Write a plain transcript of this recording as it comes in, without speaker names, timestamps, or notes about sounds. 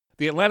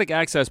The Atlantic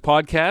Access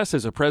Podcast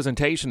is a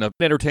presentation of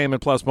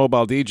Entertainment Plus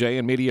Mobile DJ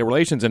and Media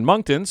Relations in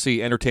Moncton. See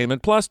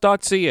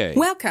entertainmentplus.ca.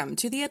 Welcome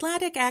to the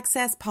Atlantic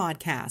Access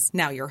Podcast.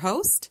 Now your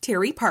host,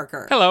 Terry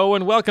Parker. Hello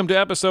and welcome to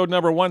episode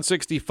number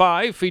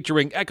 165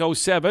 featuring Echo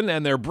 7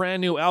 and their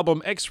brand new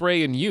album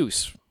X-Ray in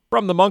Use.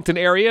 From the Moncton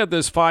area,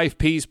 this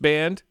 5-piece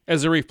band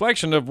is a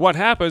reflection of what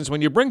happens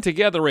when you bring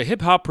together a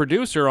hip-hop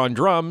producer on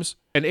drums,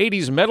 an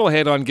 80s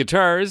metalhead on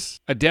guitars,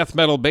 a death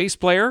metal bass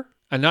player,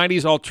 a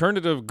 90s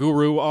alternative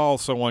guru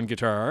also on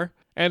guitar,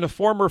 and a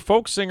former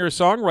folk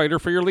singer-songwriter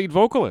for your lead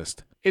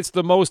vocalist. It's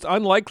the most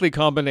unlikely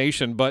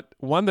combination, but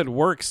one that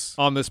works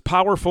on this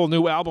powerful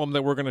new album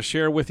that we're going to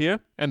share with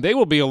you, and they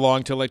will be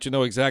along to let you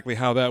know exactly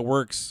how that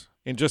works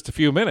in just a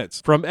few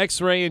minutes. From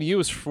X-Ray in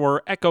Use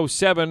for Echo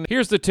 7,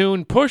 here's the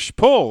tune Push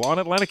Pull on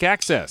Atlantic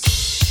Access.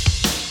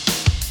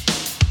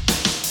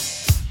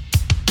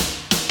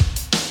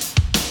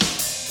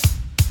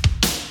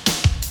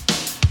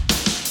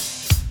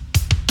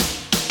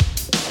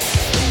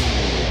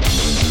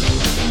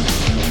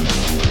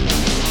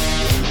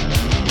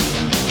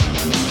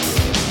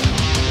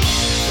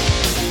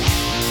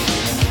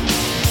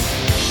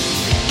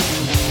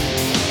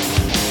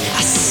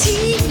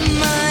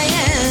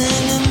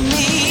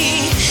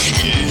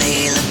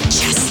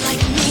 Just like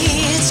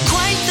me, it's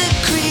quite the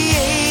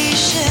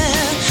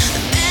creation.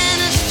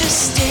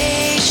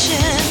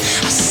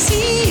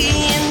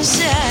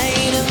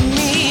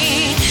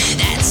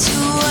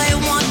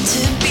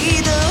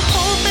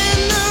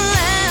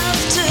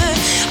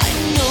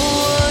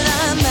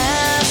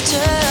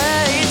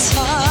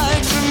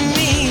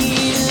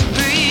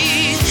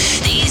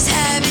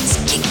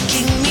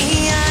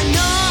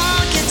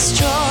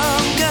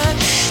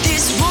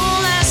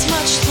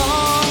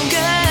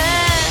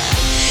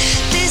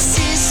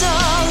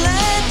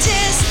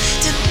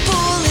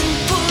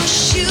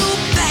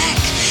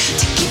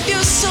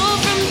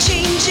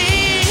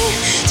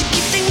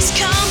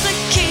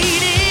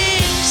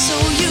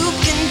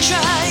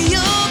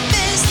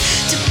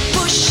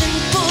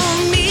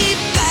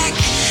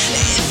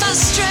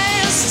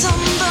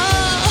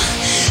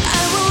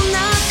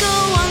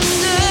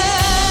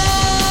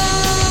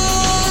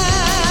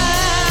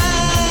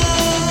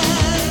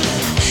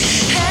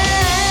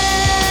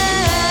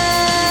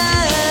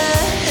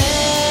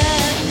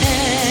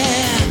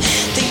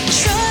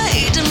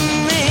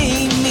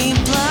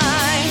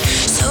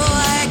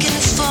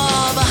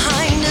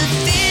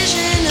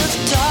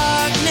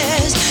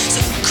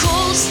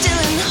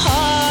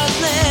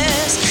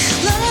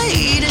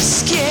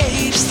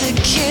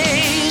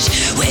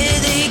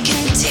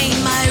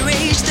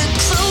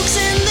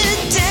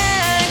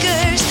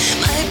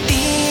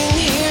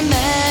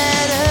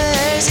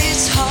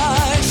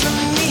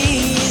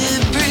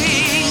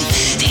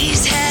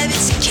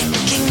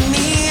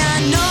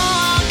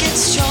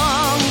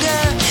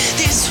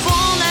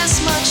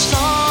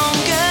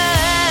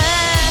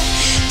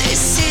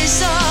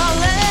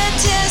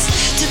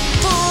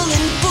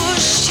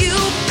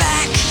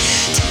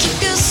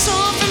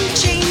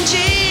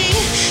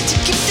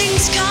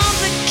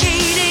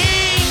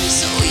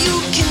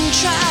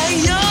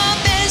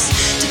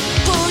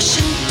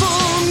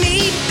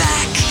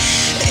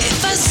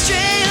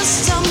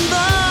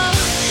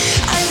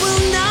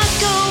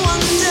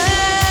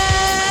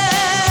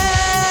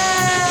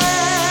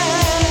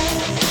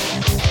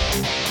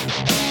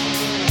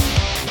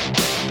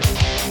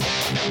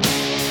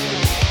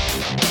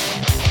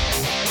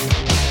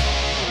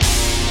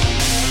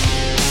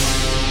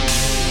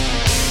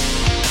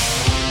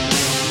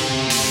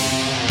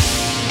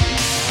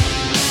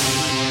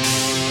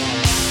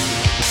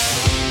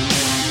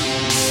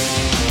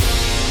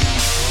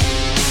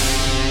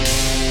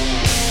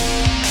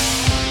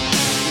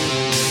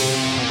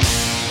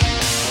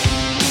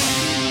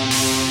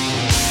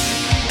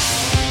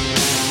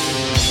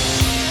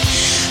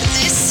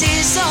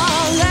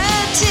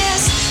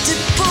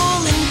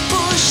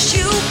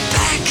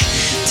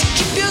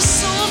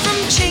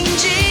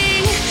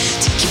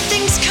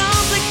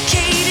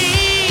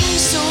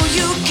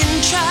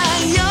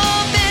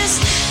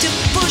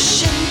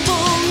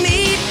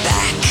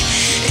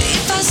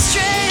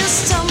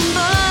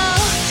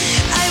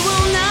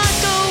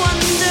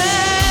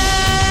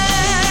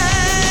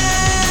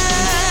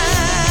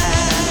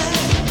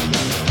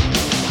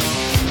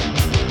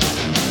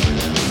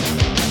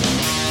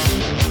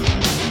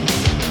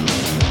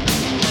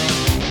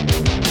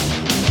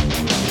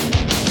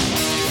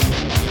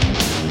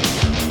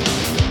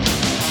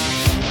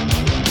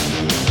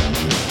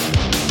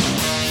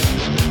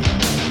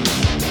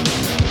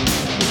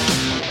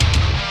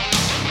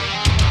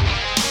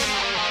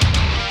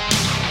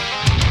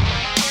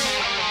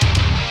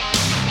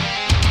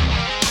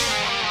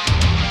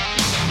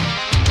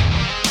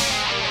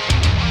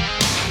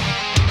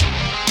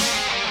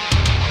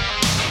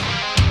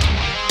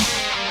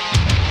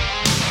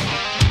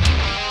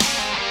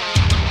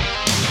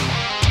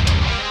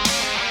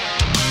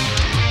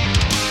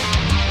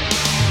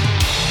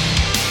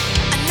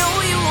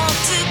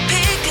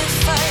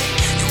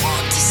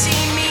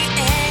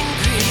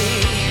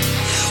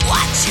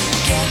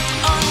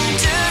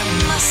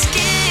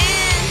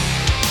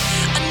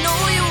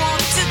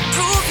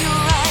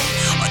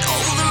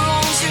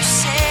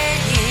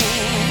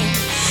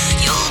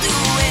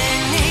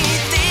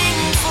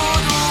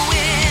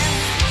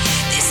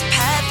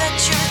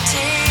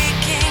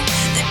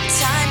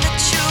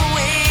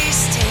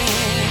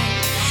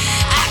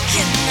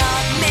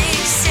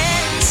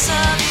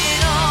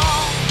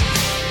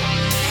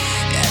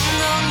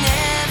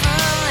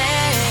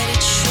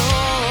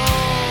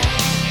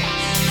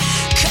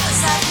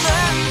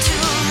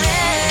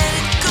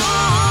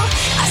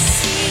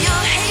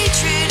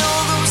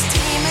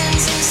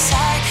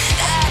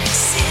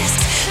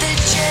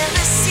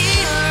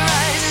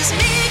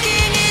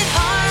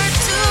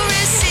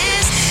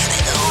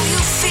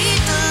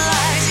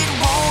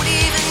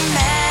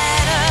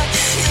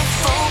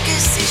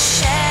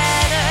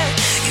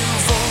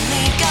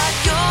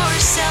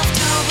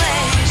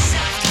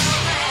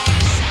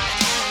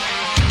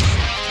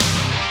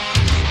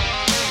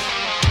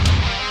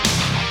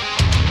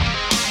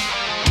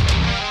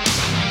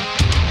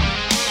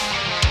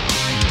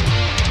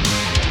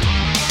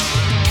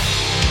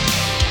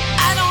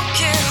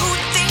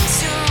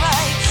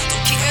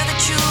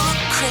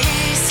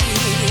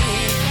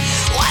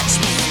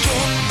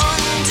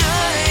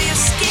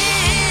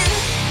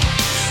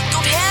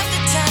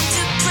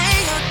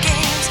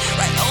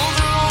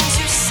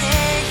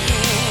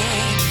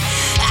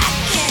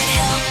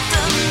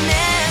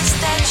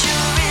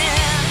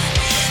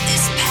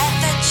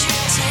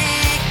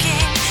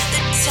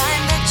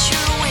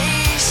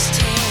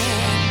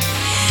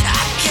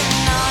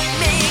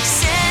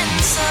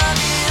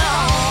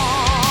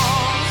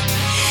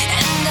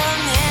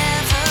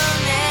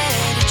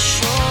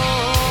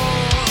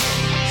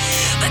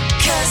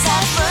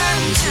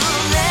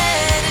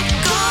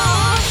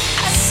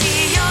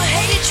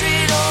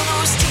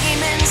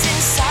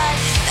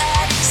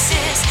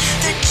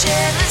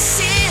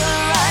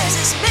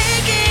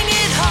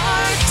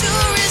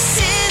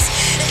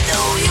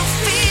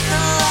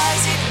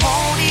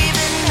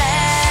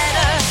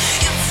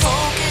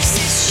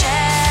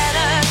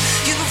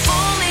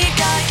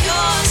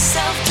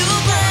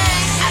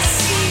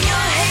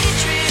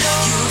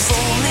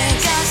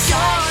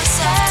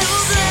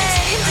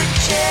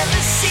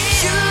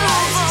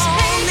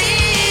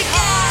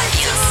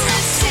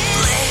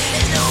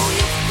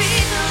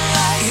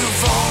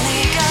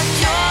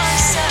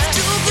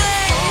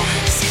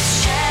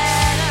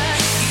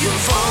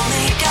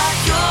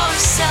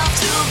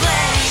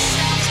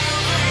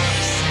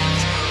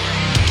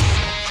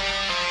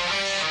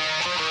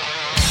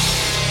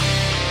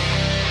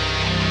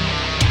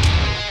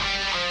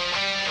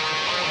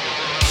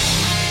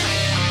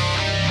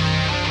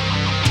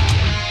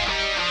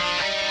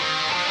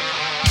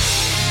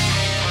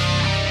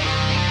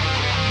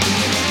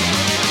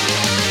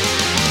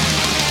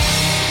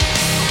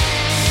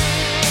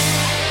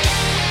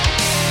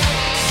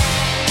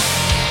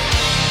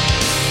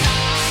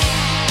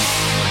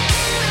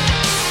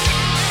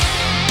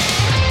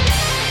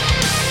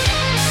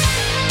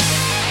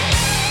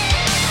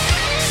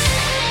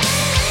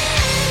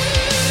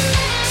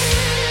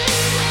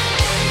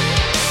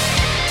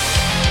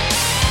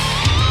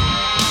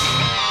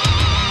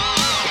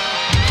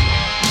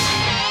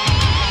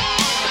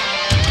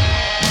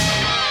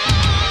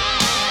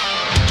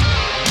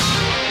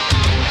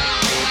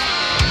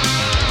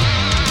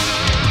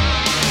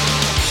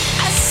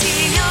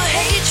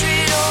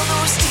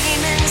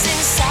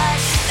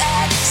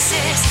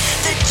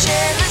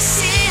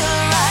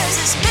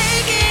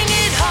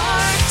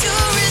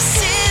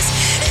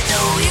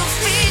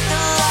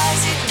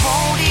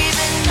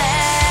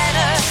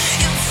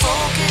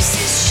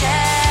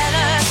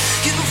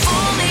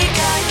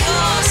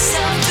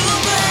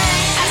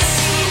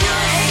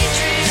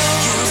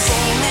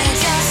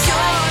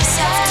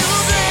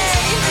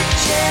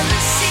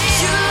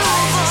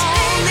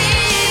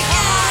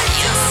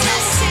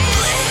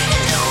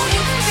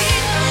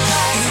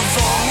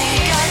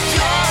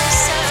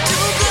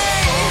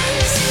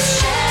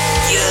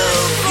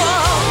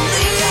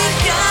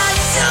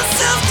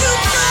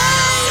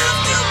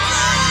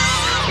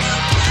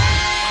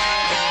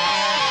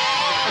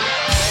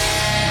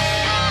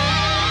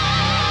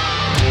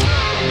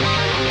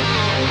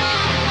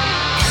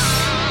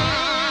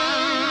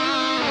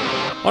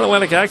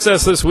 Atlantic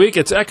Access this week,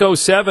 it's Echo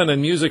 7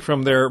 and music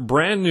from their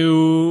brand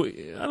new,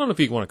 I don't know if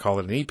you want to call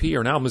it an EP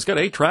or an album. It's got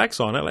 8 tracks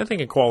on it. I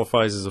think it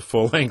qualifies as a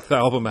full-length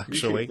album,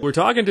 actually. We're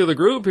talking to the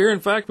group here. In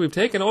fact, we've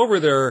taken over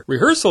their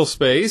rehearsal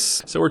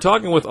space. So we're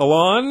talking with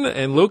Alon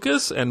and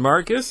Lucas and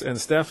Marcus and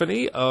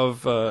Stephanie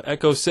of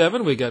Echo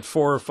 7. We got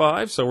 4 or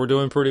 5, so we're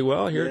doing pretty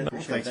well here.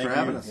 Yeah, thanks for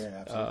having us.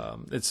 Yeah,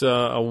 it's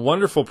a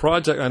wonderful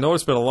project. I know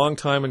it's been a long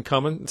time in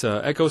coming.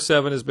 Echo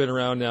 7 has been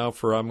around now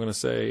for, I'm going to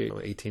say,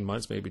 18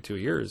 months, maybe 2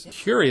 years.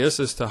 Curious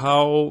as to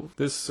how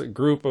this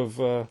group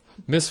of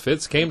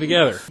misfits came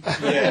together.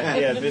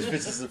 Yeah,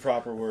 misfits is the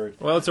proper word.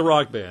 Well, it's a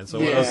rock band, so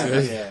what else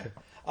is it? Yeah.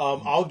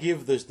 I'll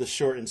give the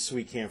short and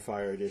sweet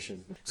campfire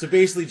edition. So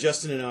basically,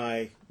 Justin and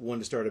I wanted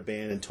to start a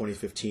band in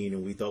 2015,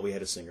 and we thought we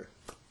had a singer.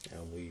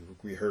 And we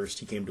rehearsed.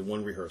 He came to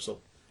one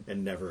rehearsal,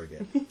 and never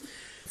again.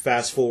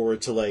 Fast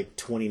forward to like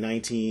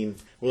 2019,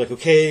 we're like,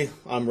 okay,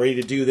 I'm ready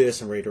to do this.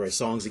 I'm ready to write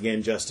songs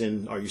again.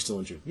 Justin, are you still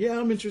interested? Yeah,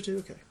 I'm interested.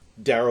 Okay.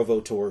 Darrow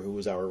Votor, who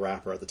was our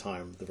rapper at the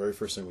time, the very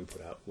first thing we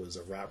put out was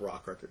a rap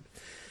rock record.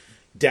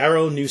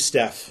 Darrow knew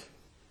Steph.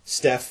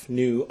 Steph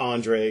knew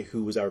Andre,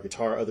 who was our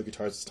other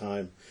guitarist at the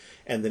time.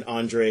 And then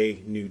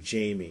Andre knew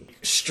Jamie.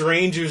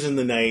 Strangers in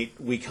the night,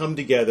 we come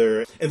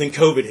together, and then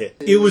COVID hit.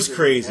 It was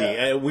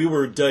crazy. We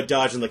were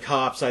dodging the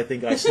cops. I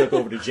think I snuck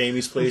over to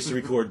Jamie's place to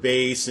record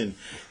bass, and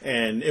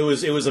it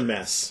was a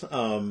mess.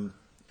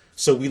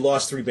 So we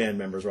lost 3 band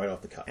members right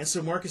off the cuff. And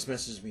so Marcus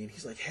messaged me, and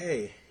he's like,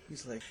 hey,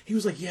 he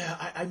was like,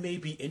 yeah, I may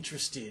be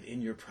interested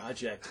in your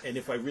project, and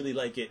if I really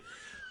like it,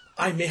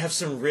 I may have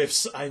some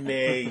riffs I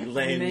may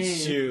lend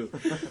to.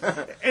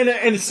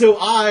 And so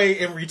I,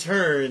 in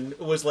return,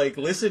 was like,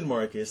 listen,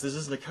 Marcus, this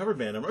isn't a cover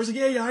band. I was like,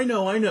 yeah, I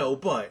know,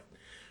 but...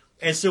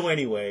 And so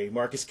anyway,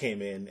 Marcus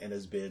came in and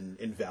has been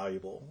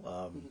invaluable.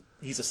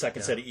 He's a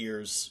second set of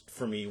ears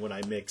for me when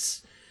I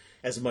mix.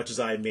 As much as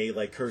I may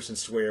like curse and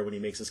swear when he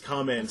makes his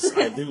comments,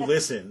 I do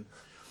listen.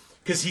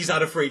 Because he's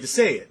not afraid to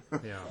say it.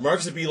 Yeah.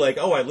 Marcus would be like,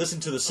 oh, I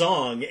listened to the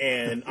song,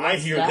 and I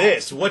hear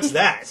this. What's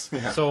that?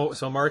 Yeah.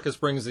 So Marcus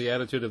brings the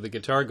attitude of the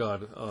guitar god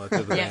to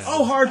the band.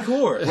 Oh,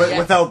 hardcore.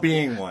 Without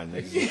being one.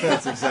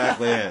 That's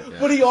exactly it. Yeah.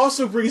 But he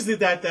also brings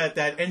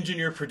that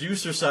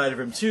engineer-producer side of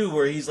him, too,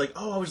 where he's like,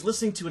 oh, I was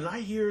listening to it, and I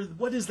hear,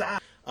 what is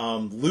that?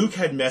 Luke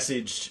had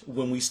messaged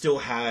when we still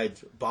had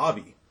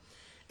Bobby.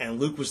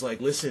 And Luke was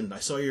like, listen, I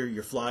saw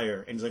your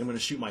flyer, and he's like, I'm going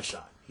to shoot my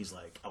shot. He's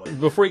like,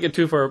 before you get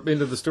too far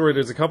into the story,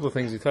 there's a couple of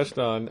things you touched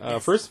on.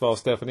 First of all,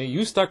 Stephanie,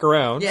 you stuck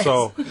around,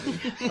 so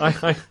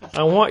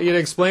I want you to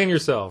explain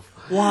yourself.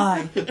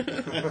 Why?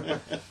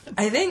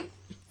 I think,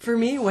 for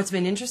me, what's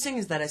been interesting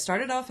is that I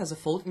started off as a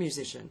folk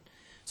musician.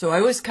 So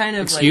I was kind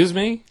of Excuse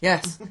me?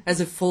 Yes,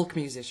 as a folk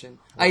musician.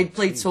 I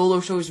played solo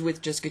shows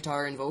with just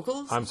guitar and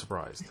vocals. I'm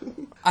surprised.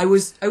 I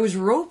was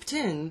roped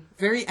in,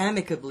 very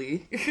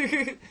amicably,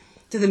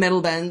 to the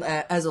metal band,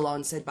 as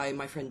Alon said, by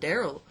my friend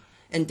Daryl.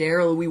 And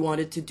Daryl, we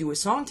wanted to do a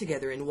song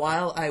together. And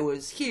while I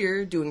was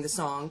here doing the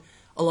song,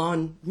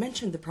 Alon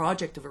mentioned the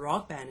project of a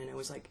rock band. And I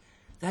was like,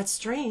 that's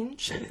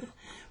strange.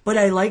 But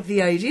I like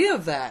the idea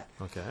of that.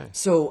 Okay.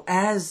 So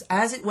as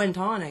it went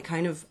on, I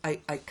kind of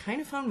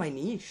found my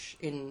niche.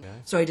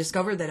 So I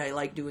discovered that I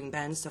like doing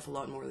band stuff a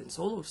lot more than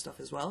solo stuff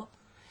as well.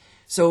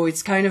 So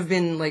it's kind of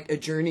been like a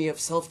journey of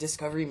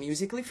self-discovery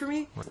musically for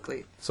me.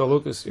 So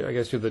Lucas, I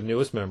guess you're the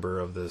newest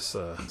member of this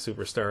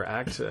superstar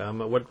act.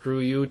 What drew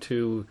you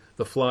to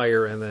the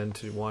flyer and then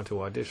to want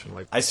to audition?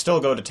 I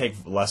still go to take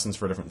lessons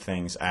for different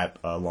things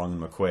at Long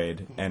and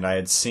McQuaid, and I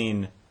had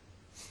seen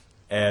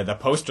the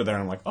poster there,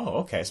 and I'm like, oh,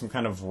 okay, some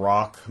kind of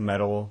rock,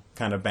 metal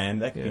kind of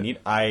band that could be neat.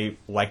 I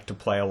like to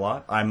play a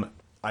lot.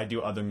 I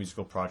do other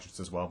musical projects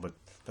as well, but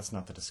that's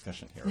not the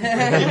discussion here. Go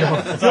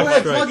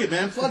ahead, plug it,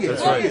 man. Plug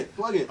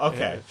it.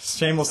 Okay.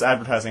 Shameless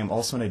advertising. I'm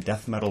also in a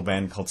death metal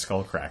band called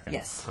Skullkraken.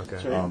 Yes. Okay.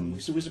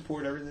 So we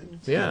support everything.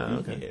 Yeah.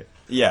 Okay.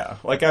 Yeah.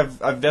 Like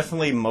I've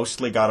definitely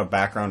mostly got a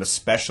background,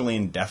 especially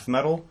in death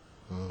metal,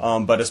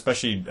 but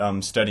especially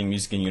studying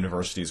music in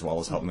university as well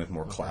has helped me with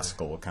more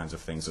classical kinds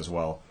of things as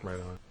well. Right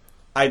on.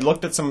 I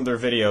looked at some of their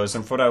videos,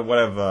 and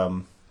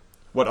from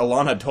what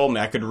Alon had told me,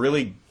 I could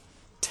really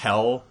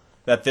tell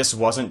that this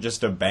wasn't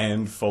just a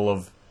band full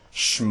of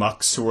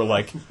schmucks who were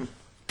like,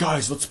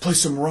 guys, let's play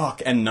some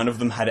rock, and none of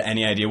them had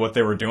any idea what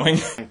they were doing.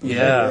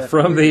 Yeah,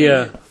 from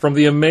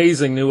the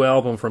amazing new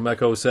album from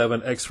Echo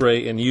 7,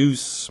 X-Ray in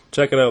Use.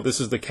 Check it out.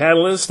 This is The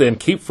Catalyst and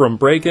Keep From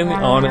Breaking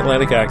on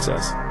Atlantic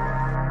Access.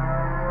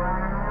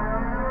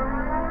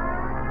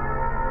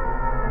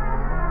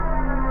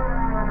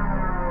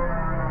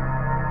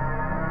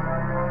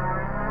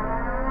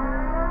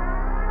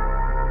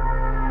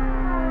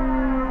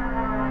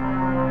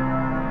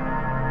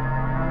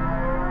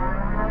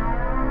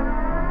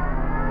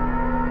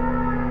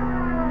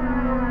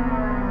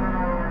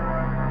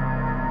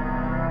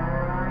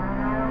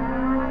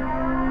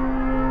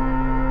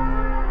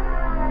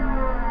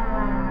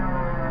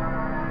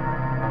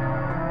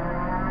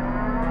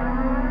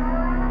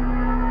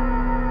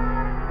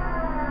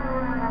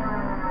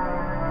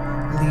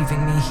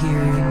 Leaving me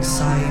here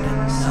inside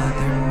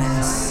another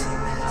mess.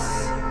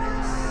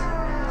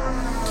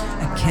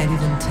 I can't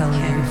even tell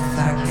you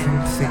fact from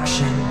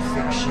fiction.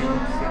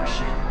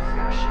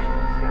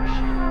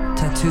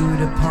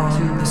 Tattooed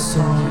upon the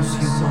souls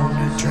you won't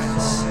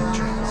address.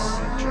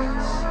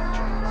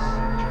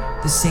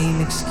 The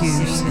same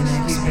excuse and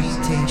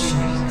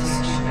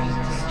expectations.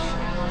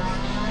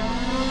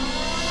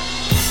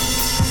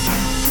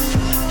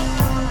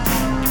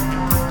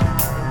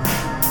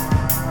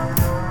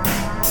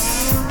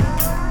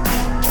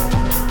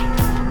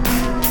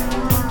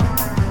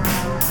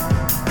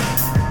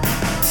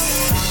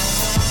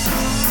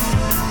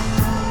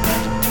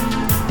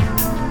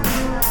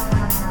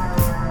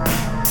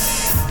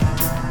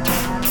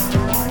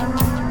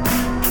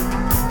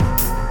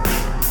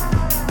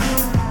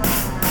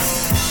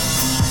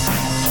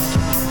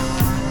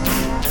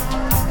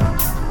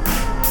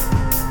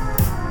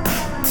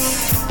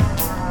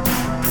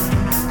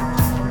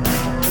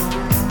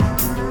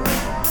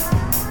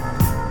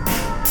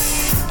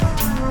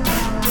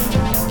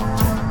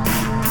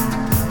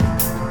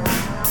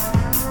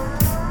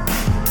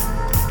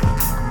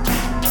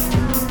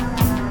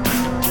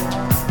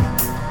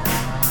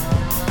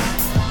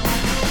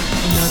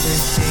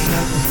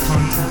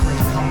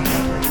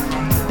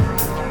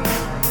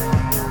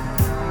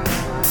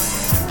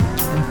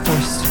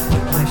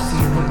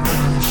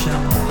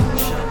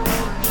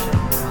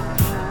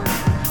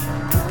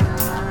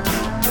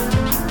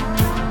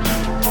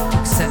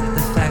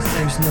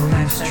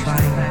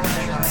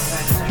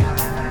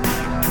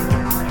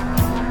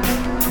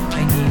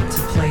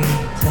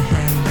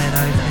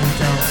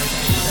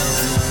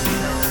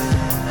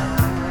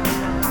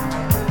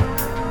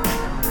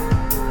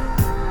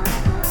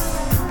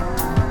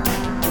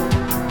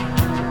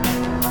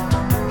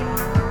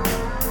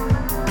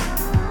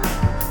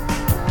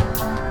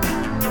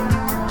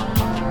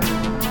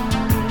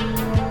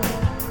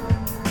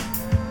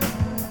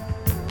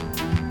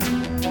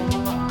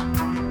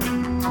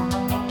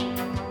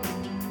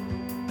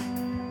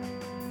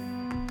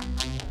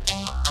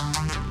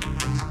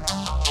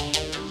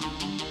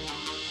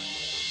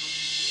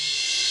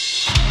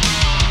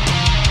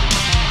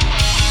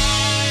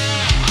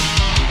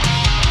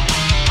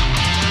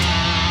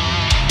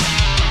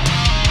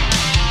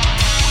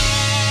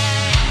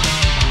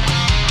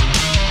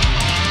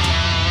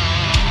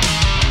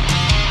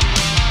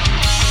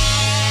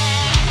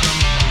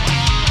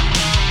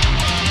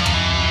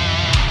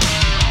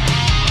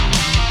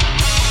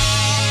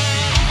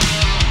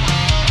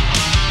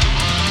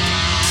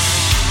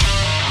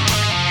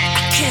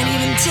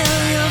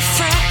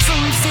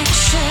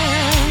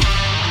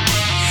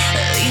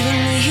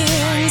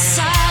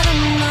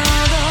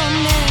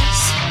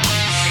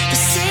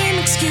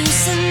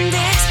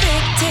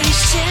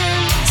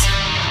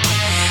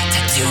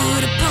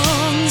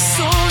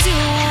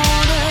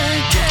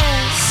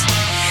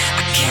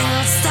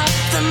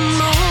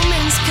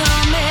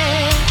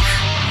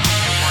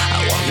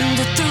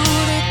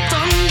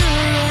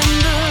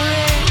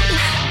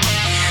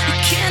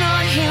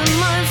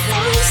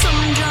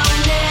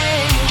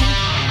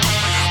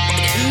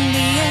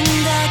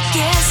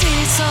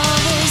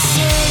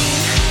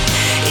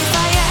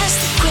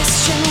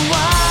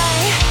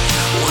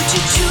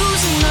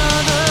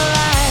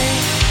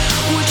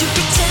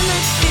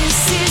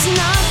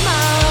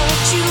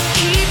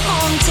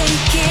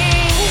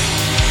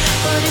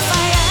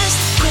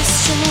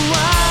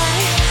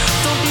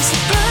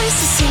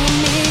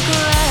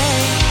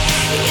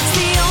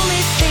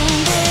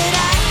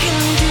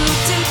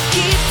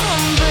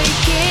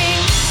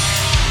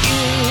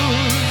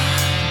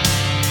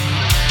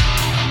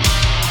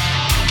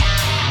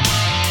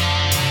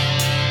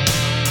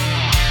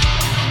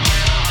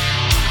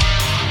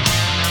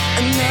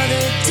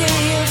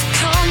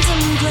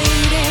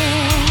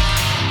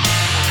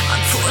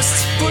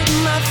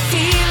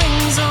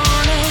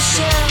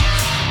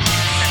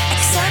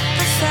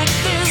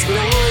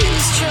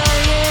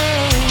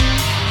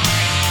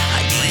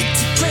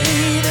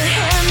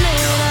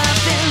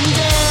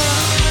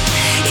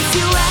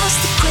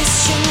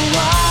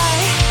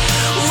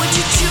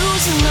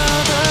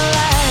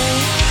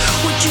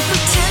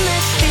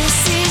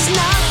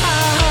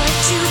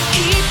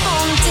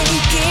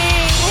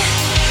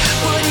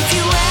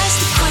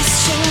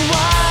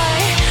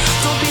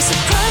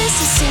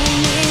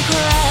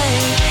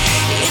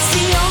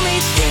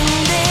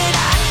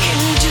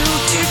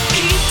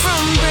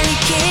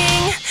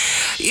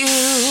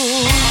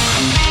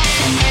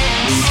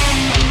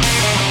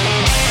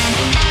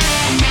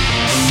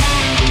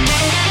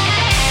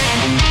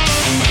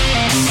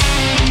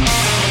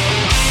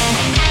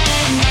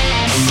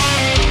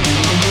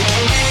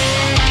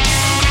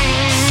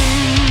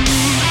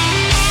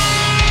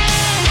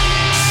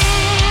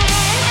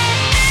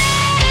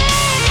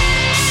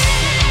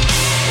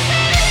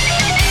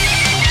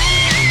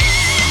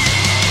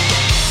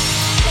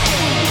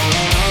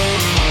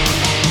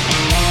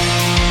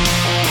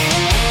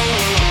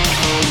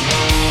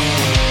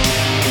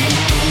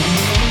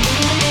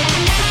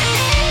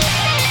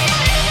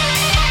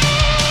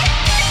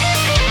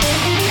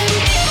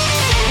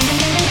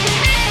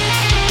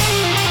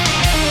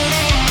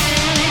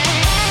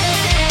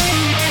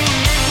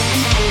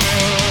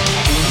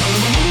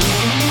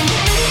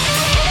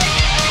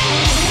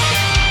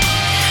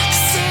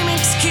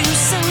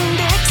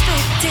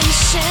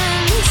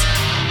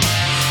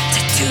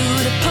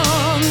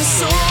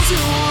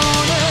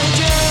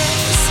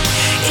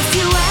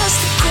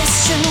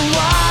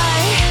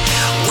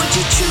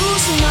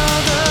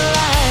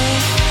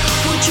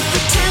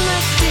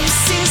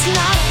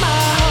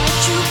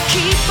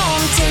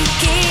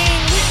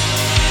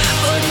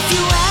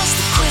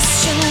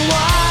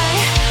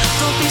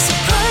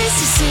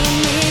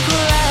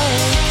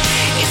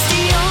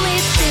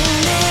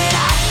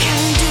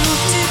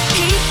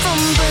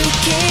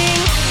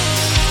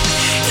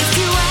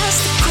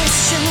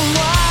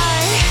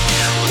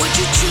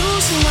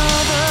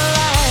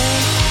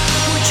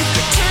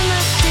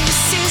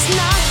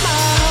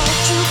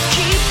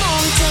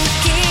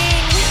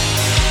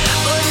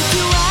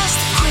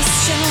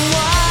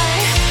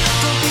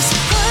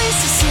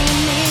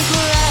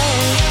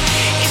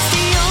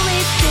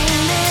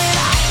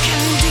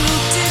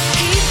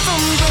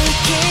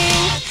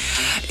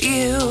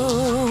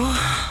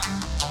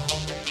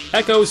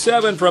 Echo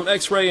 7 from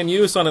X-Ray in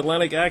Use on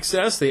Atlantic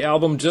Access. The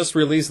album just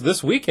released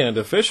this weekend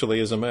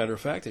officially, as a matter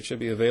of fact. It should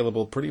be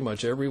available pretty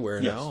much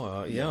everywhere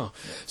now. Yeah.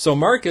 So,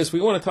 Marcus,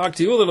 we want to talk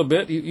to you a little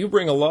bit. You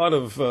bring a lot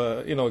of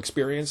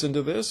experience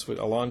into this.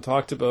 Alon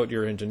talked about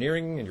your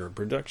engineering and your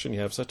production. You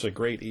have such a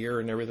great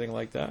ear and everything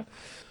like that.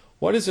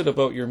 What is it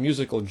about your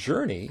musical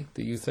journey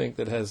that you think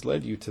that has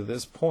led you to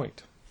this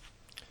point?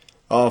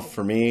 Oh,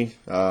 for me,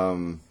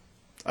 I've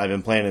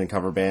been playing in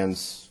cover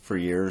bands for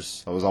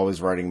years. I was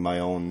always writing my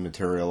own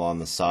material on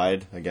the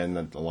side.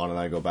 Again, Alon and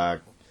I go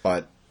back,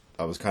 but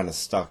I was kind of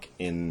stuck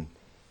in,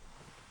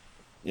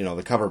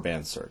 the cover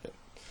band circuit.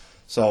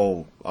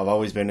 So I've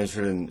always been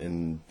interested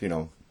in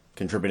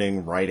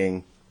contributing,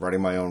 writing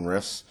my own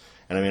riffs.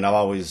 And I mean, I've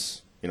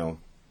always, due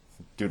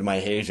to my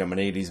age, I'm an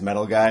 80s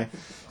metal guy.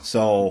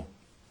 So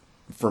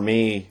for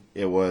me,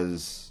 it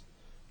was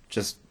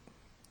just,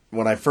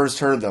 when I first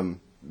heard them,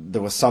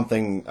 there was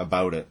something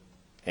about it.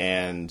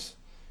 And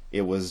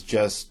it was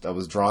just, I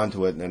was drawn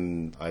to it,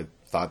 and I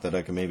thought that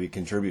I could maybe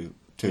contribute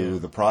to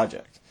the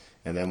project.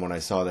 And then when I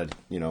saw that,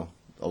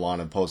 Alon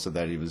had posted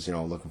that he was,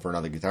 looking for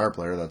another guitar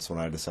player, that's when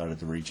I decided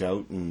to reach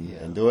out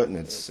and do it, and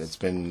it's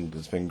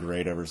been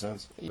great ever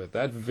since. But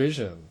that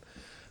vision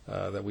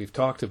that we've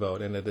talked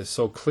about, and it is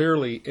so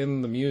clearly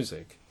in the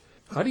music,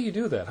 how do you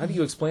do that? How do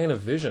you explain a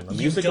vision, a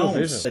musical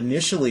vision?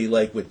 Initially,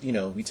 like with,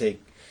 we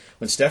take...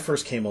 When Steph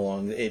first came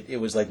along,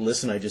 it was like,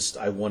 listen,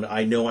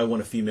 I know I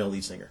want a female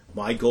lead singer.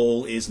 My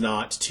goal is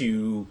not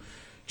to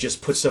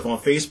just put stuff on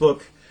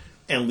Facebook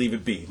and leave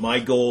it be.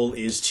 My goal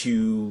is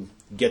to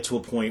get to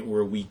a point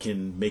where we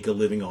can make a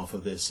living off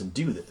of this and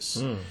do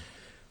this.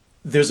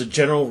 There's a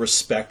general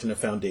respect and a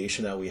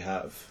foundation that we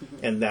have,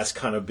 and that's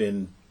kind of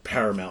been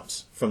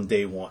paramount from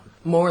day one.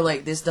 More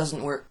like, this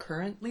doesn't work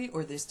currently,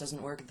 or this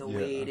doesn't work the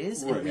way it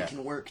is, and we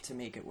can work to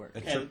make it work.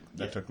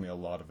 That took me a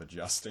lot of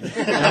adjusting.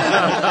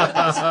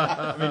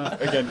 I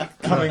mean, again,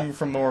 coming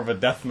from more of a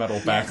death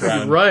metal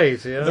background,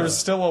 right? Yeah. There's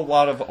still a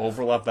lot of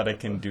overlap that I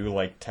can do,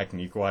 like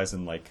technique-wise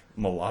and like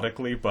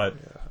melodically, but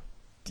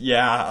you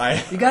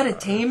gotta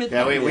tame it.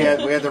 Yeah, we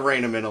had to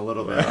rein him in a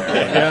little bit.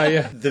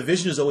 Yeah. The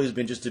vision has always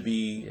been just to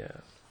be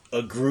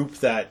a group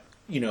that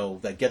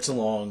that gets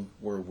along.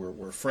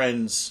 We're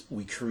friends.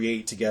 We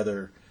create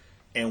together,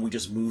 and we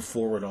just move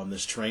forward on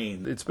this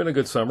train. It's been a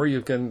good summer.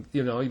 You've been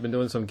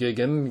doing some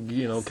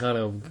gigging, kind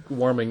of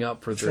warming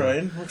up for We're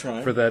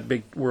trying for that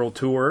big world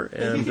tour.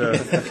 And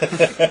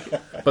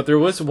but there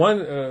was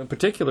one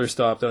particular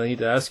stop that I need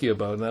to ask you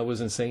about, and that was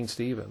in St.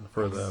 Stephen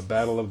for the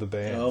Battle of the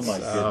Bands. Oh my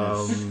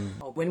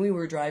goodness! When we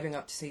were driving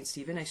up to St.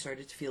 Stephen, I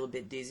started to feel a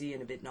bit dizzy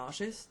and a bit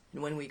nauseous.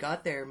 And when we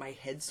got there, my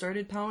head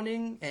started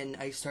pounding, and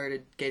I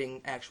started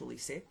getting actually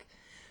sick.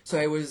 So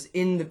I was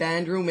in the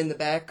band room in the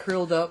back,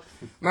 curled up.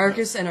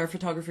 Marcus and our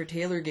photographer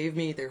Taylor gave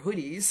me their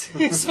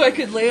hoodies, so I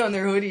could lay on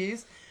their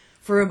hoodies.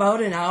 For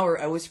about an hour,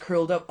 I was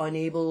curled up,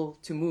 unable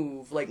to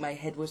move. Like, my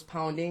head was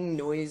pounding,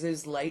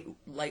 noises, light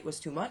was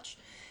too much.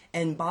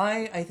 And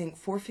by, I think,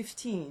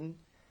 4:15,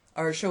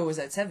 our show was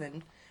at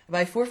 7.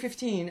 By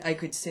 4:15, I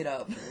could sit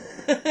up.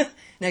 And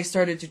I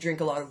started to drink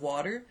a lot of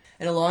water.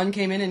 And Alon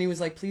came in and he was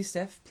like, please,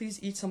 Steph, please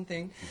eat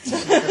something.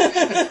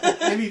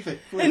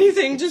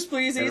 Anything, just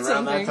please eat something. And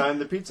around that time,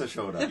 the pizza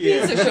showed up.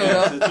 Pizza showed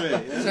up. That's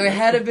right, yeah. So I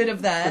had a bit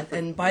of that.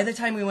 And by the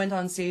time we went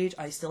on stage,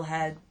 I still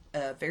had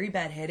a very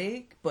bad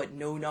headache, but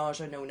no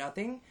nausea, no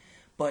nothing.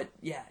 But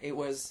yeah, it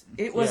was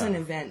an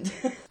event.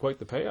 Quite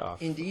the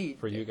payoff. Indeed.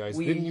 For you guys.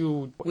 Didn't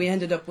you? We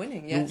ended up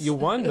winning, yes. You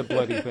won the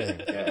bloody thing.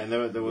 Yeah, and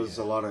there was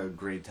a lot of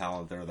great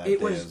talent there that It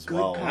day was as good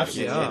well.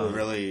 competition. Yeah.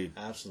 Really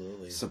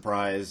Absolutely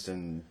surprised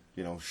and,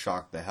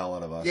 shocked the hell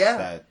out of us. Yeah.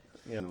 That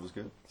it was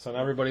good. So now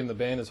everybody in the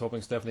band is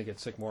hoping Stephanie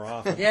gets sick more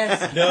often.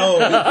 Yes.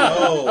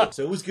 No.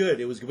 So it was good.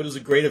 But it was a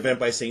great event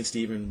by St.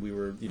 Stephen. We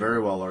were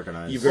Very well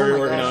organized. Very Oh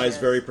my organized,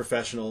 gosh, very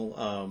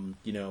professional.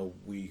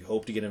 We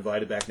hope to get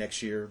invited back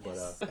next year.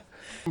 But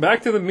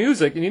Back to the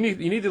music, and you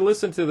need to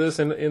listen to this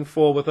in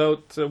full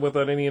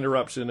without any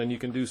interruption, and you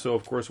can do so,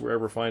 of course,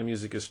 wherever fine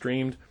music is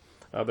streamed.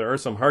 There are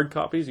some hard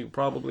copies. You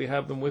probably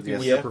have them with you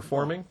when you're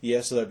performing.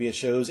 Yeah, so that'd be at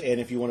shows.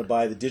 And if you want to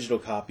buy the digital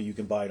copy, you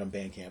can buy it on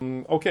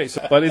Bandcamp. Okay,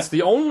 but it's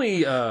the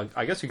only,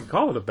 I guess you could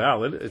call it a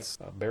ballad. It's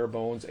a bare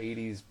bones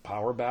 80s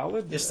power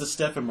ballad. It's the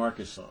Steph and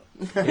Marcus song.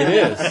 It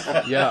is,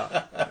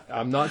 yeah.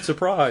 I'm not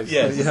surprised.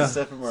 Yes, yeah. it's the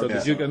Steph and So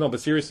Marcus did you? No,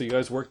 but seriously, you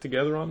guys worked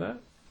together on that?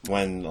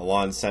 When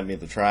Alon sent me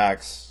the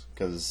tracks,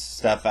 because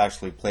Steph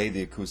actually played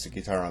the acoustic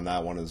guitar on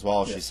that one as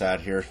well. She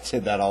sat here,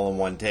 did that all in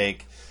one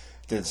take.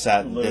 Did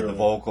the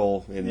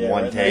vocal in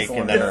one take,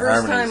 and then The her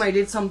first harmonies. time I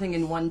did something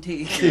in one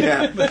take.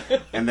 Yeah,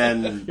 and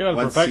then You're not a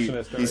once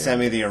perfectionist, he sent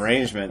me the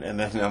arrangement, and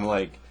then I'm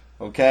like,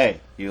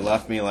 okay, you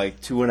left me like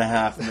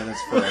 2.5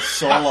 minutes for a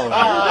solo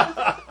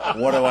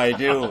here. What do I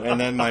do? And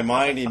then my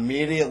mind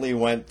immediately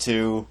went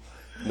to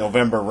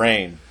November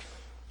Rain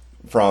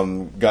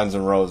from Guns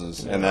N'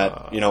 Roses, and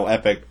that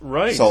epic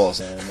solo.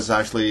 It's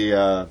actually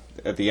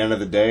at the end of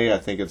the day, I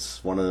think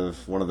it's one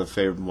of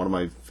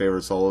my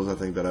favorite solos I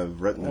think that I've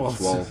written.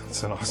 Well,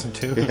 it's an awesome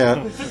tune.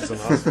 Yeah. It's an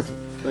awesome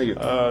tune. Thank you.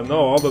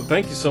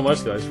 Thank you so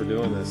much, guys, for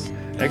doing this.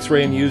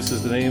 X-Ray in Use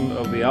is the name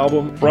of the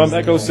album. From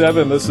Echo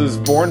 7, this is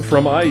Born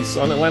from Ice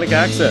on Atlantic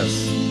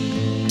Access.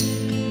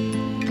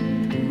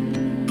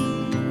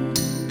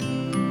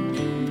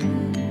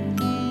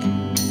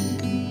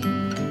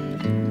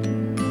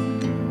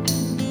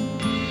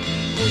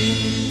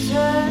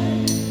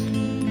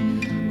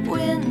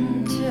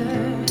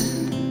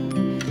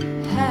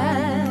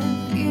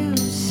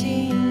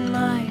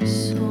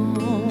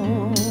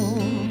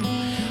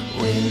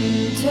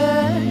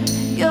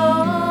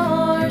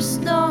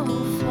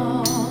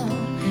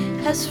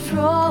 Has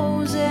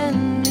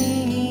frozen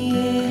me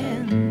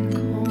in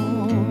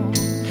cold.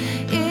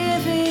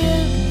 If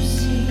you've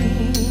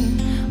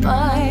seen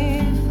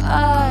my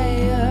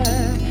fire,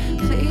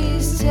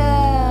 please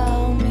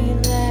tell me,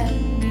 let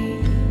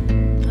me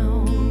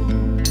know.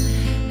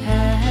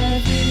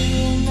 Have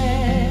you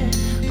met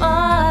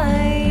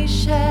my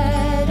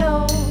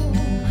shadow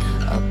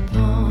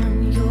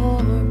upon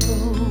your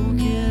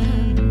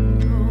broken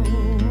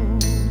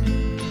road?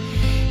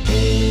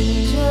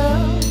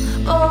 Angel,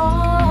 oh,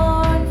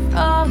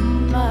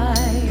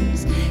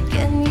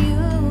 can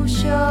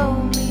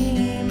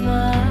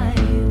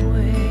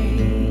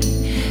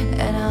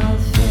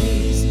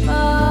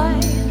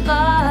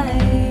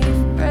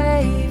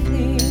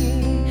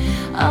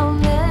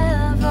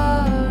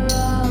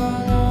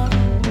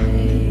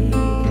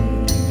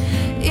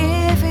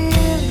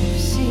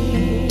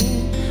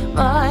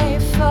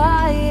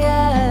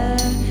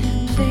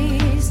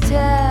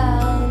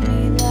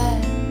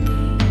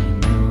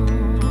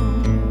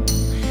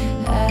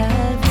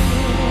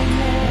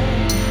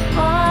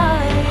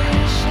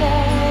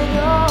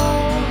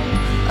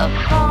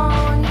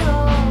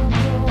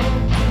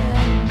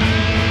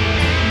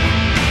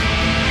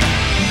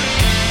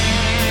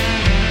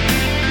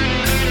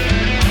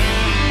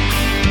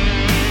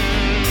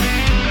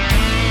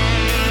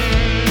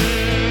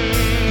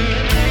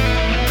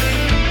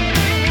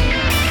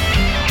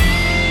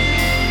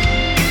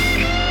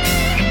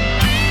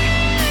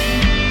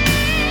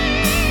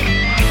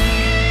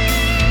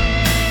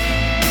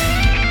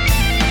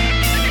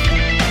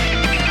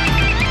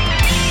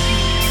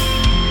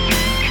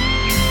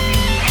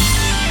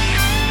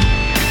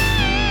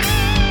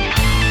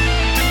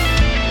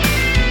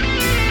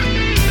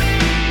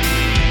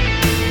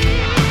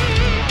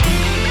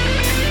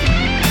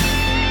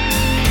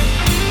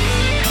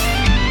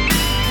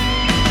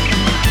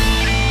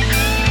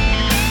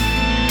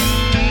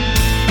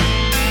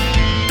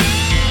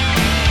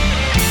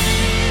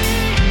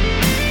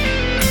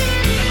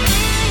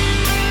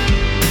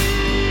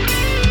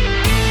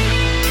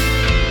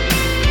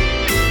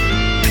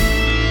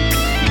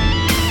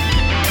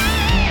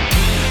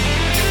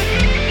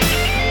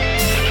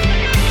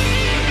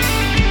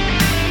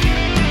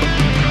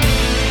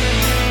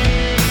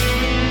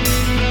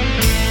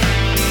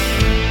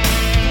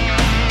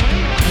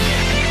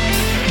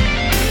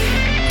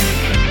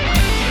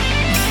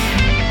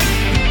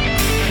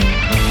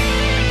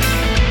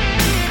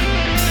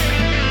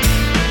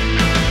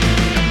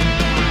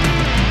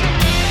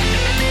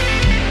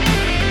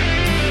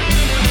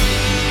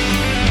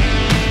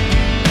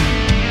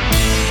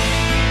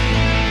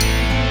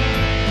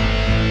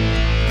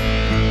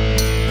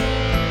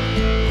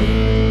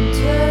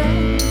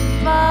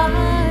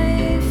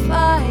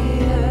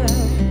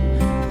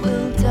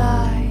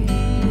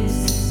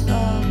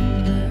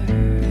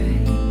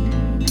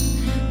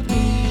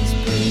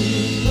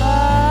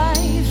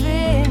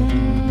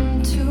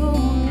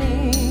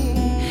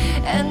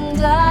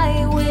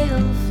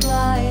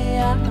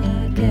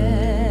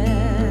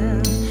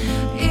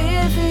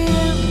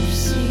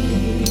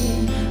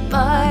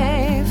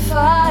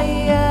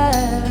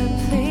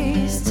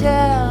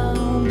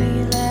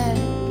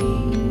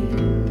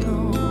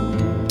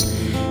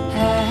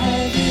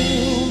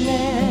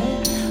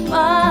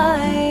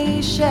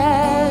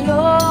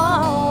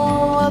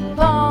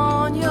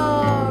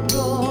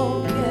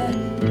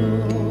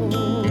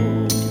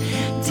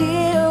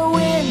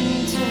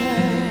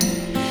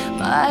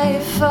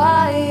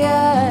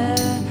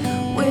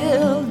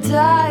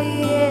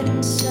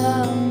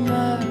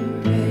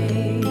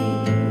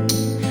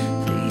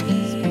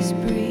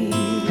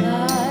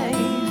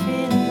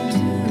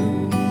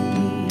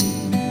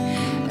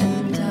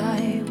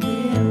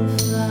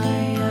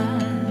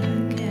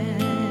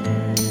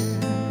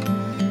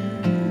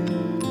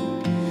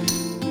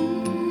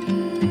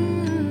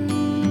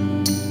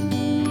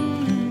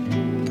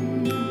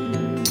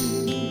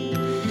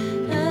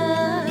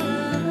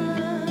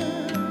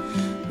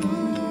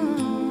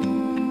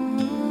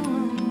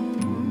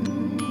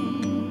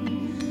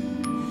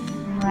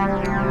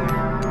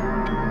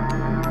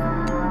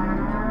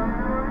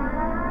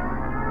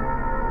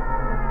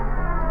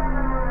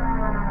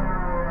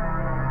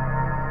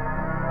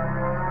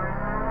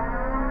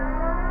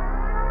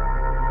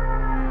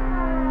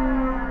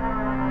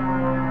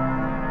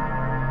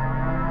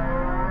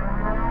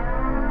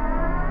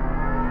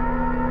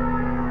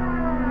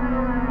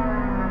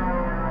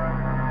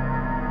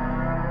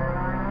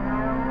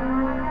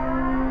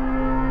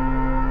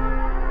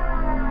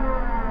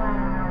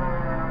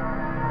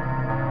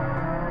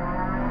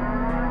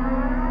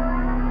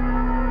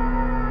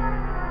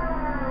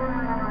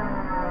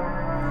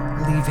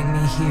leaving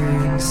me here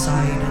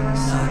inside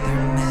another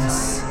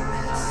mess.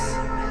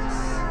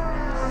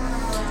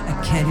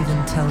 I can't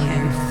even tell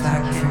you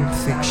fact from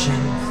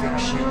fiction.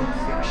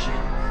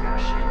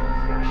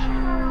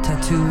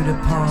 Tattooed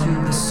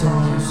upon the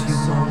souls you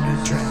won't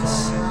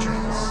address.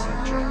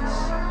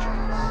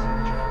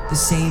 The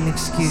same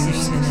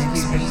excuse and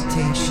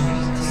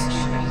expectations.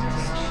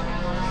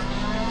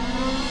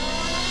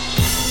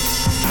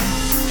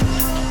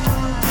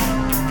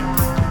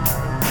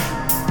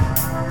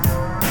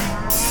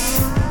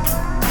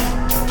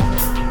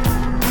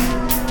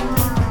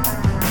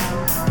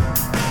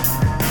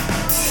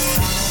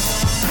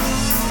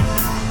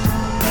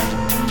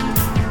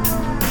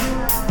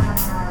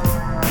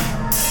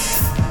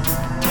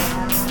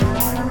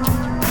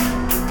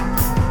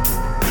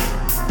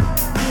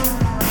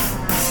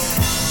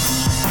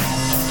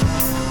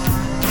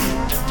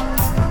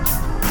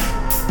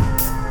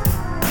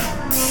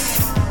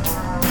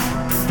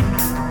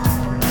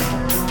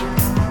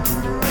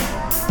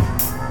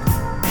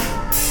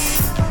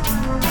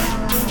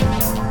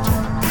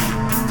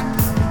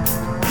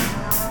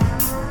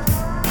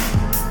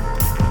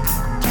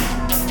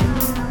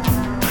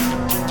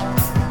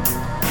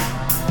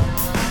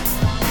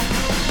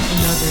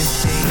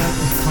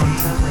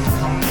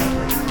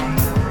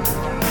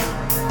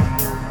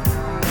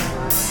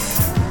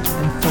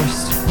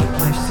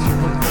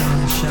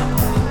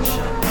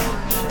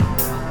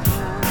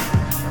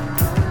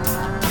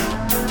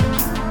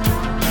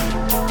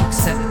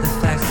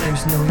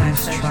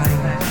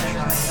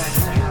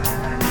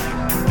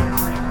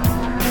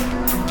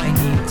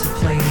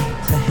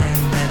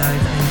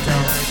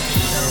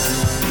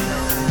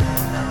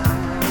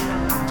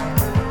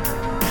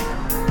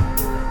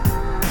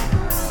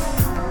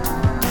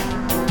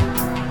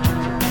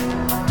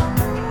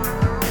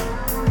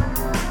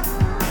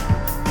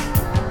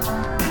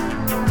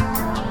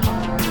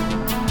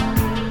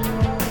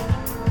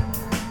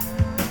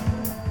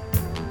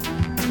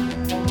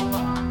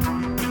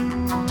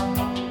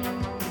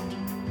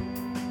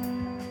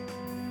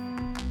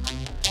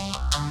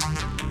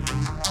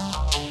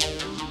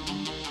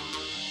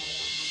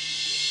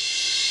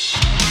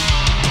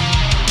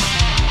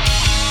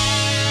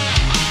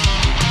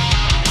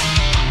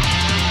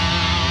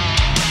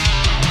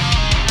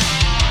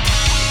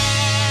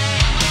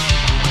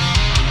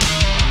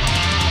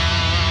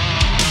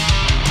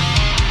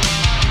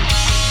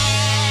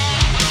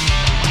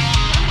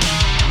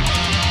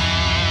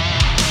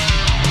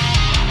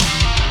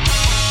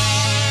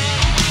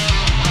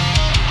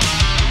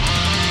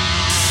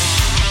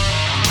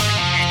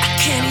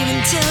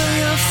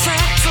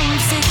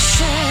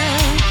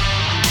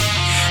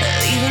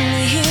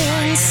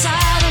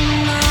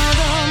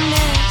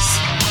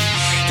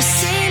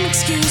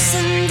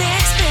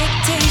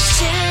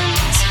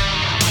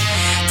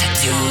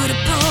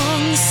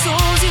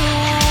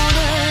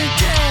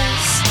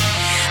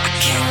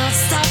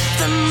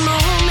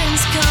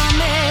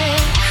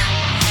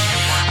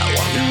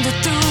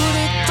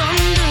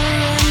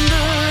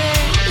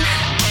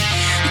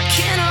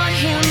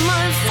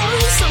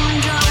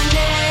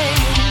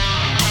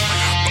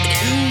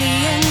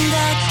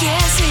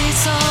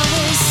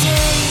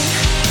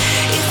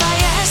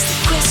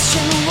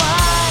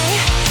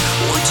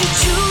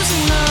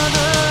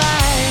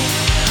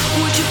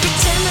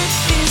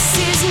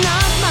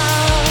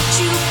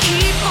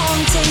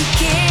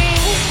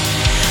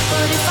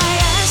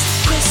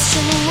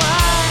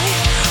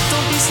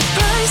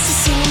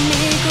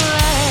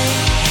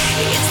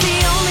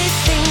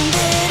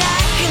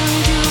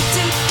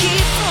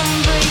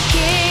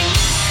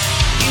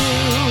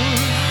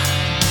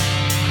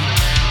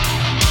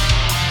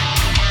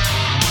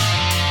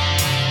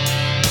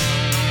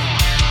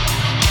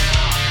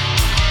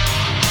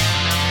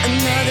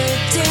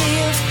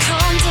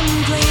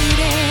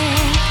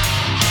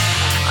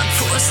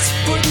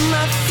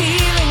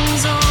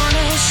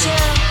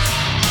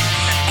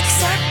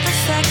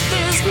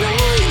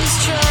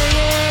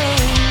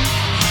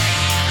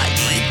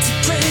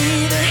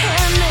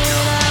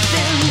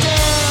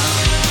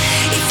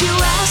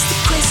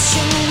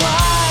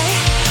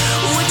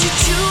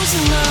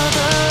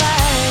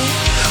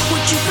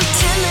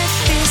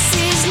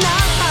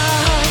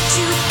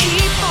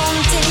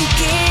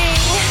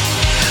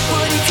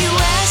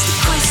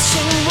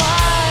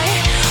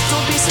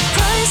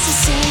 Surprised to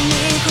see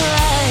me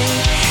cry.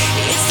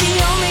 It's the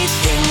only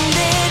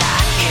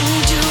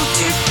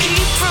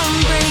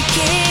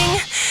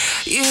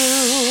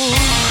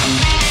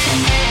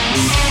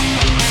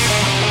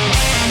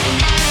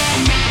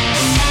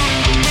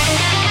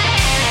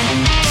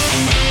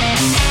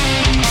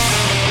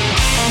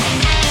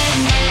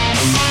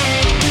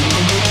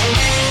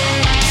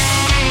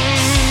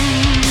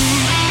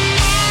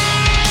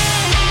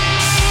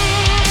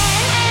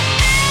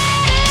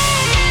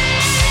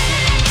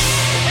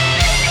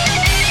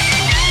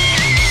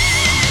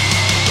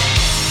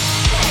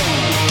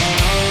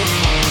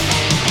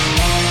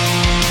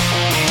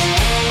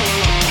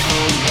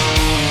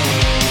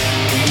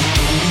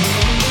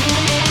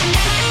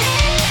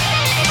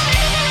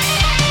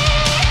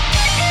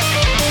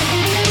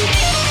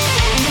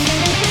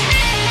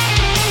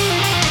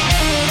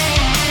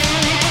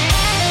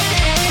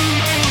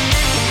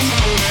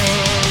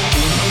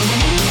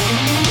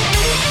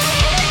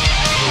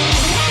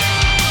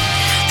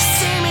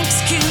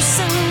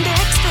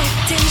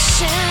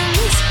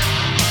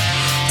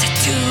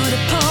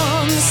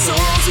the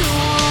souls you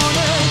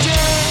wanna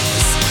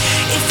dress.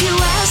 If you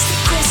ask the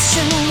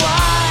question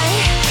why,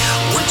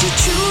 would you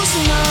choose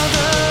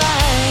another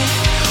life?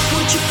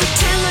 Would you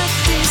pretend that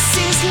this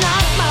is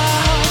not my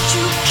heart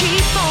you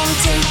keep on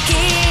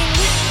taking?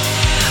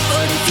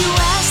 But if you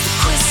ask the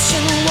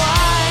question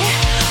why,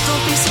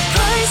 don't be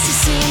surprised to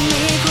see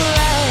me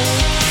cry.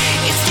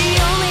 It's the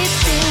only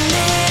thing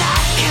that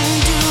I can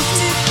do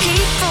to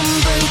keep from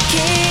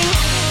breaking.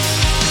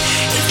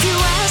 If you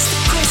ask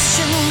the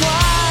question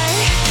why,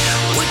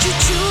 would you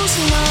choose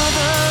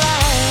another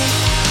life?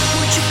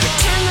 Would you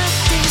pretend that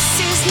this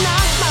is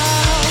not my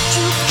heart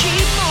you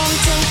keep on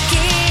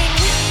taking?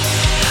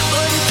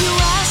 But if you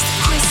ask the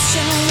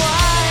question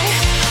why,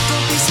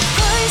 don't be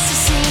surprised to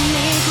see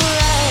me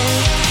cry.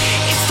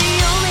 It's the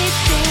only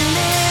thing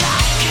that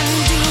I can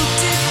do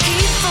to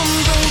keep from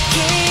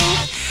breaking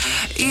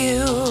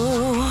you.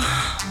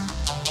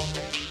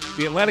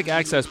 The Atlantic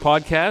Access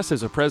Podcast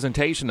is a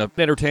presentation of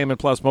Entertainment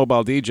Plus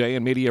Mobile DJ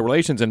and Media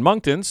Relations in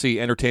Moncton. See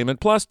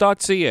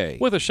entertainmentplus.ca.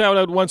 With a shout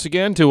out once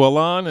again to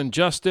Alon and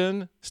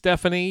Justin,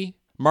 Stephanie,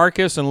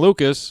 Marcus, and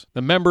Lucas,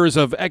 the members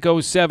of Echo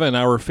 7,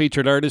 our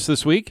featured artists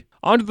this week.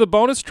 On to the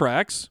bonus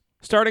tracks.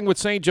 Starting with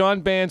St.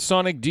 John band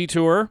Sonic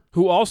Detour,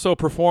 who also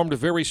performed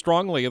very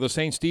strongly at the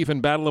St. Stephen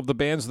Battle of the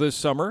Bands this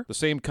summer, the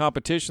same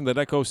competition that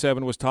Echo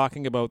 7 was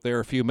talking about there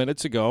a few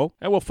minutes ago.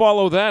 And we'll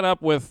follow that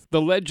up with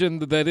the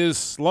legend that is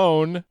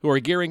Sloan, who are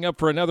gearing up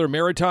for another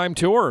maritime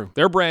tour.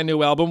 Their brand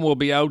new album will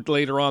be out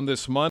later on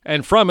this month,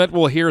 and from it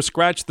we'll hear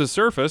Scratch the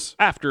Surface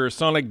after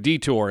Sonic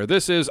Detour.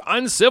 This is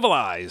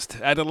Uncivilized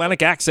at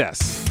Atlantic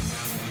Access.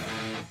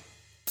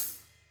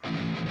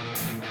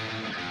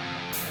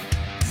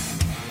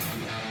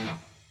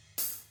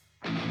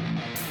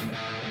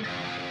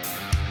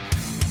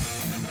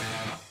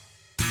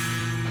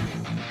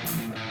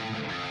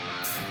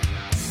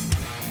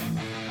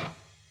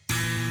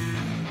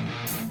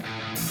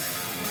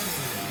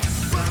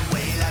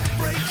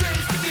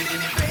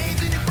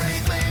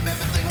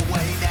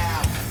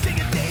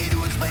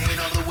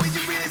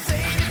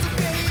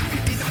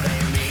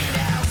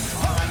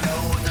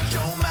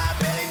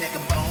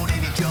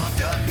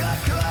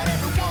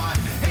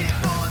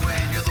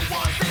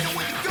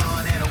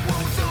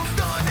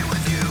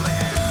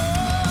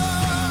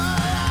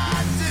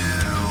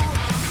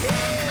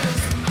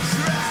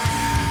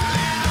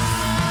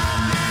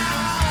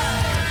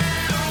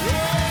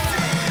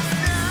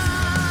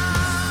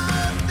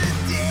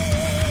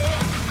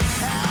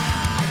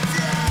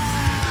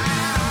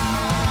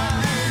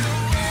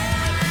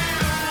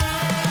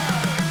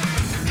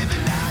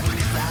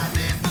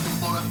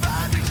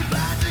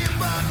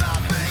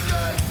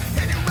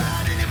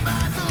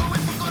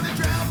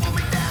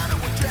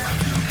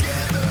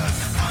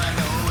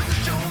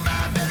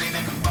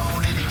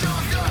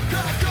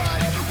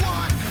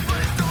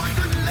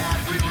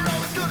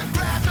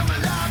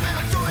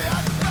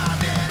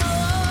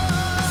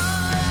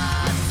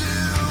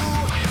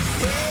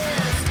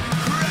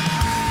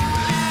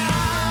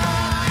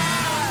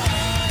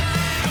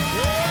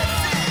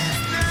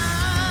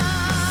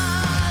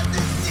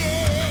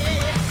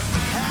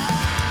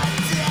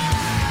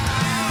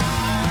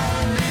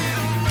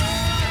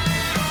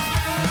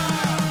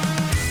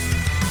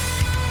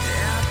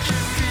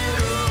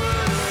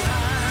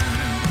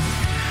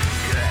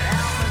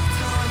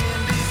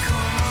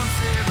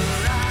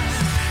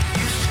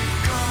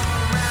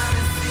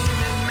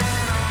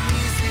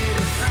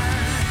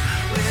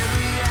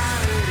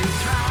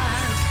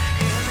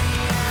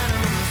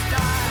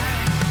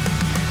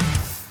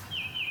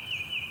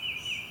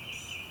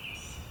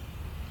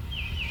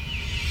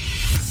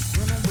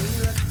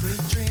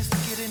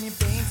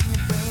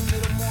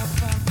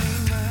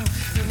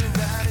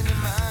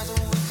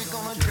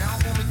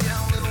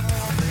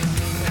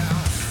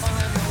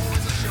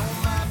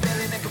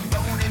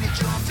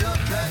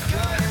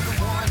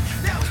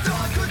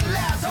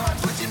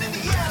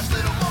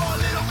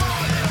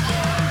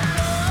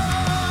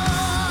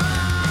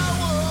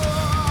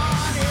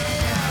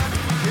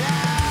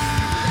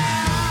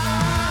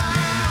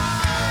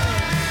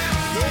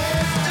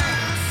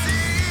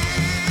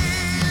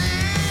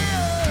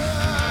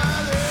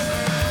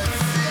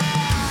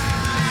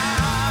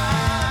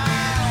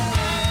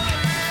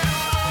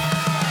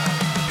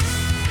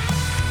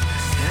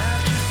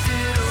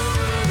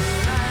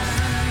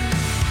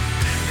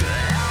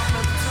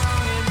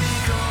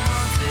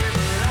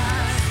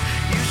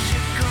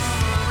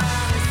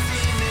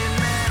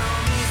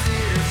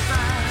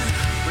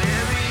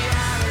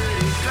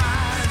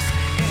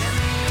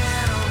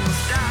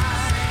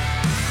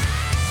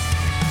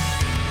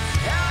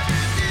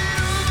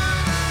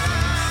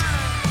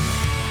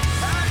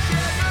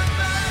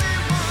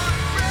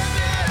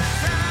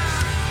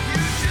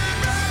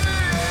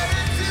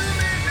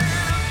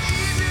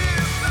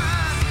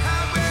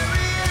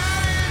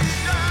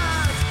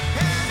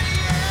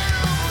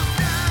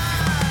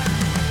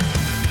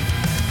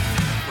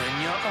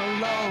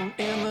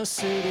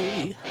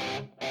 city.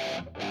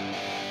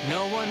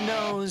 No one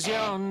knows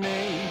your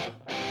name.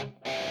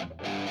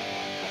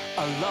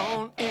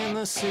 Alone in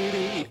the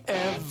city,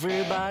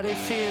 everybody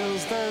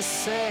feels the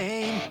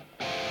same.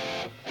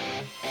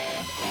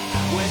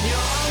 When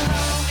you're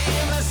alone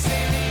in the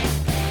city,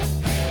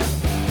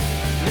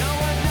 no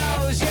one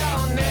knows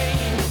your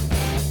name.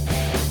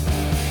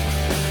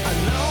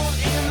 Alone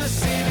in the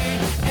city,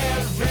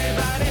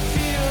 everybody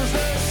feels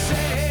the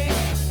same.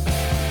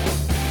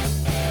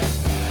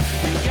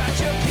 You got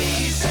your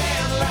peace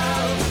and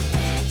love.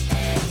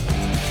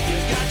 You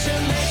got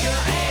your liquor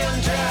and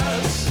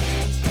drugs.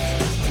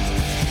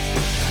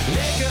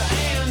 Liquor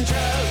and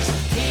drugs,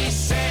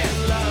 peace and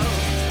love.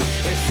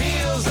 It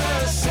feels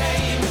the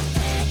same.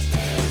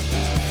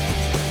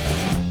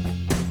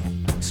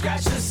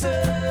 Scratch the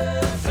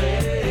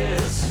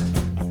surface.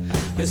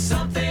 There's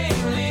something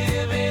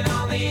living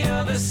on the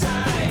other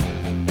side.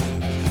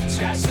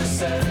 Scratch the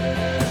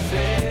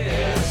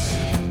surface.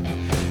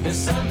 There's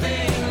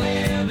something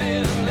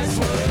living that's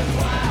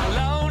worthwhile.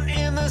 Alone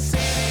in the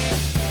city,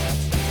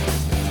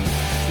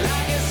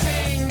 like a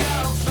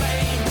single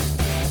flame.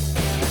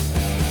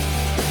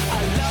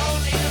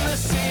 Alone in the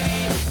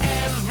city,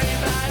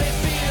 everybody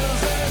feels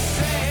the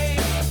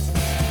same.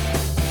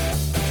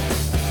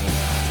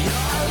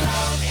 You're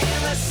alone in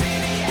the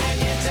city and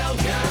you don't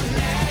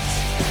connect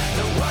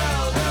the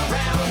world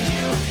around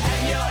you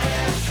and your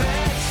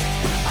effect.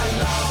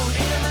 Alone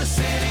in the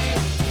city,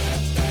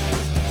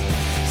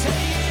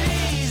 take it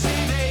easy,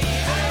 baby.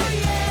 Oh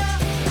yeah.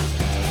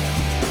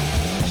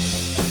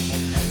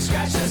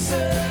 Scratch the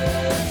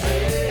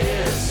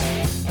surface.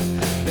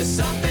 There's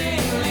something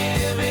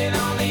living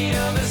on the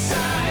other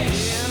side.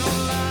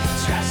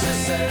 Scratch the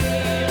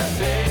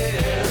surface.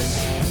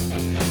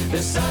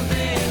 There's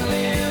something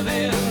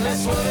living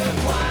that's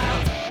worthwhile.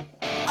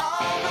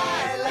 All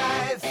my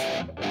life.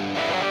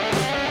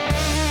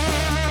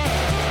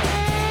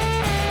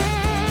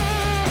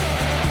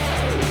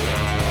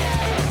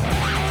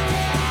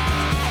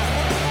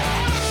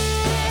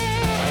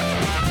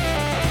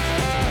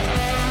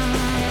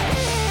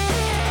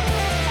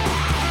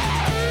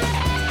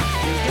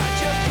 You got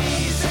your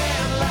peace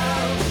and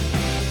love.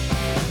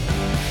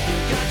 You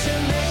got your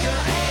liquor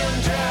and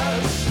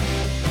drugs.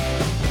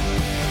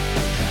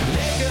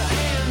 Liquor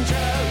and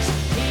drugs,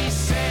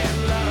 peace and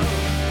love.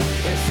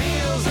 It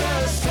feels the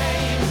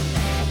same.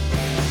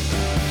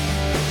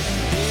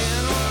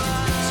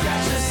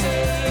 Scratch the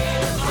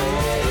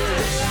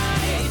surface.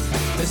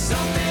 There's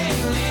something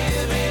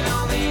living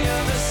on the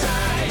other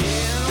side.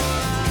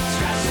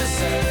 Scratch the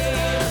surface.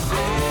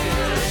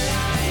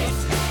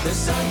 There's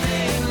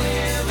something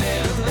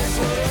living that's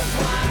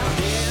worthwhile.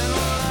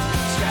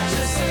 Scratch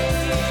the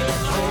surface.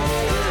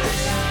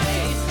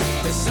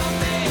 There's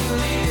something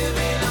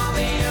living on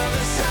the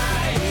other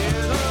side.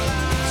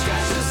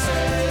 Scratch the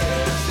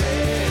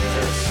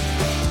surface.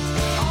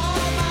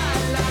 All my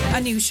life. A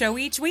new show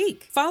each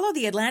week. Follow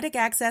the Atlantic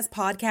Access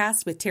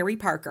podcast with Terry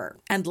Parker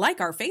and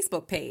like our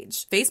Facebook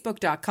page,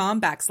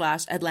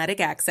 facebook.com/Atlantic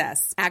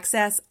Access.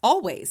 Access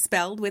always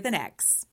spelled with an X.